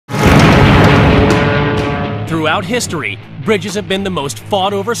Throughout history, bridges have been the most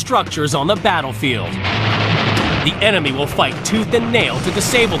fought-over structures on the battlefield. The enemy will fight tooth and nail to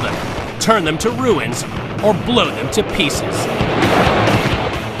disable them, turn them to ruins, or blow them to pieces.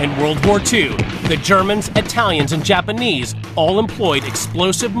 In World War II, the Germans, Italians, and Japanese all employed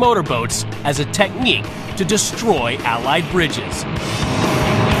explosive motorboats as a technique to destroy Allied bridges.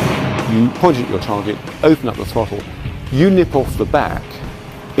 You point at your target, open up the throttle, you nip off the back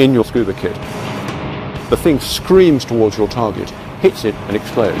in your scuba kit. The thing screams towards your target, hits it, and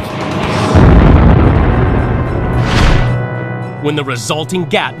explodes. When the resulting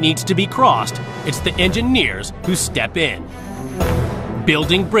gap needs to be crossed, it's the engineers who step in.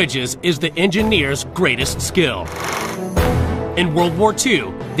 Building bridges is the engineer's greatest skill. In World War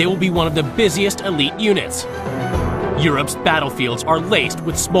II, they will be one of the busiest elite units. Europe's battlefields are laced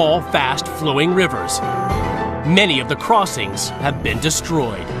with small, fast-flowing rivers. Many of the crossings have been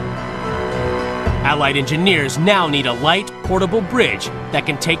destroyed. Allied engineers now need a light, portable bridge that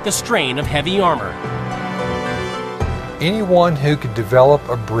can take the strain of heavy armor. Anyone who could develop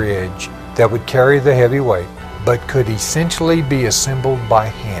a bridge that would carry the heavy weight, but could essentially be assembled by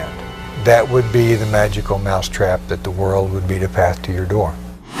hand, that would be the magical mousetrap that the world would be the path to your door.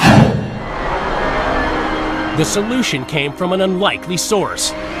 The solution came from an unlikely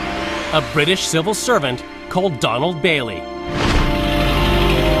source, a British civil servant called Donald Bailey.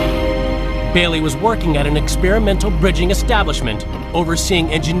 Bailey was working at an experimental bridging establishment, overseeing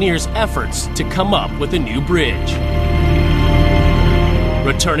engineers' efforts to come up with a new bridge.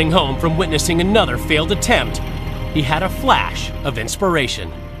 Returning home from witnessing another failed attempt, he had a flash of inspiration.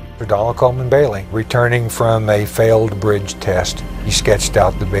 For Donald Coleman Bailey, returning from a failed bridge test, he sketched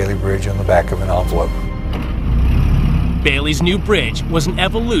out the Bailey Bridge on the back of an envelope. Bailey's new bridge was an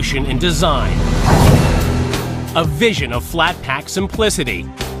evolution in design. A vision of flat-pack simplicity.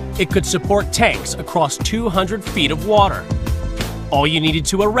 It could support tanks across 200 feet of water. All you needed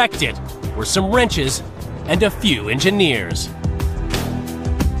to erect it were some wrenches and a few engineers.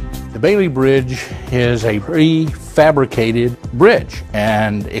 The Bailey Bridge is a prefabricated bridge,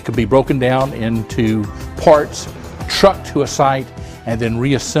 and it could be broken down into parts, trucked to a site, and then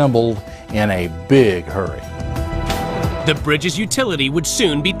reassembled in a big hurry. The bridge's utility would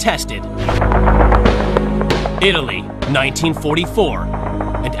soon be tested. Italy, 1944,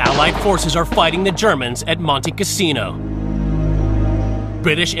 and Allied forces are fighting the Germans at Monte Cassino.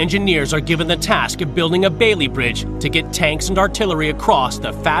 British engineers are given the task of building a Bailey Bridge to get tanks and artillery across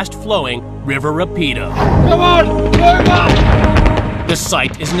the fast-flowing River Rapido. Come on! Move on! The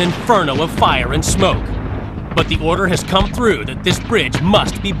site is an inferno of fire and smoke, but the order has come through that this bridge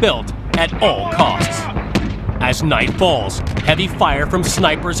must be built at all costs. As night falls, heavy fire from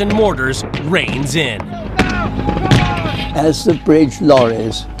snipers and mortars rains in. As the bridge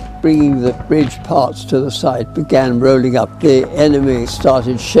lorries bringing the bridge parts to the site began rolling up, the enemy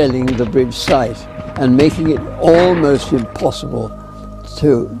started shelling the bridge site and making it almost impossible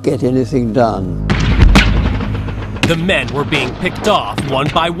to get anything done. The men were being picked off one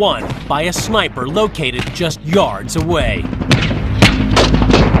by a sniper located just yards away.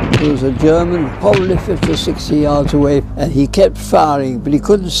 There was a German probably 50 or 60 yards away, and he kept firing, but he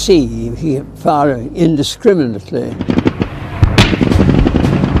couldn't see. He kept firing indiscriminately.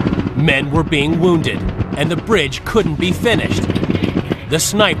 Men were being wounded, and the bridge couldn't be finished. The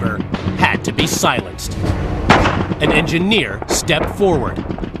sniper had to be silenced. An engineer stepped forward.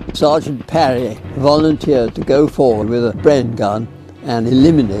 Sergeant Parry volunteered to go forward with a Bren gun and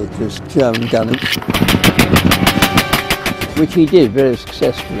eliminate this German gunner, which he did very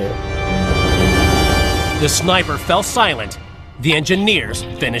successfully. The sniper fell silent. The engineers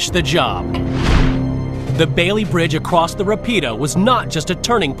finished the job. The Bailey Bridge across the Rapido was not just a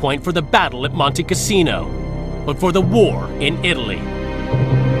turning point for the battle at Monte Cassino, but for the war in Italy.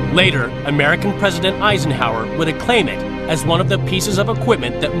 Later, American President Eisenhower would acclaim it as one of the pieces of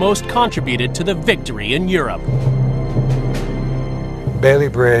equipment that most contributed to the victory in Europe. Bailey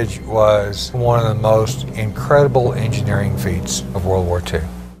Bridge was one of the most incredible engineering feats of World War II.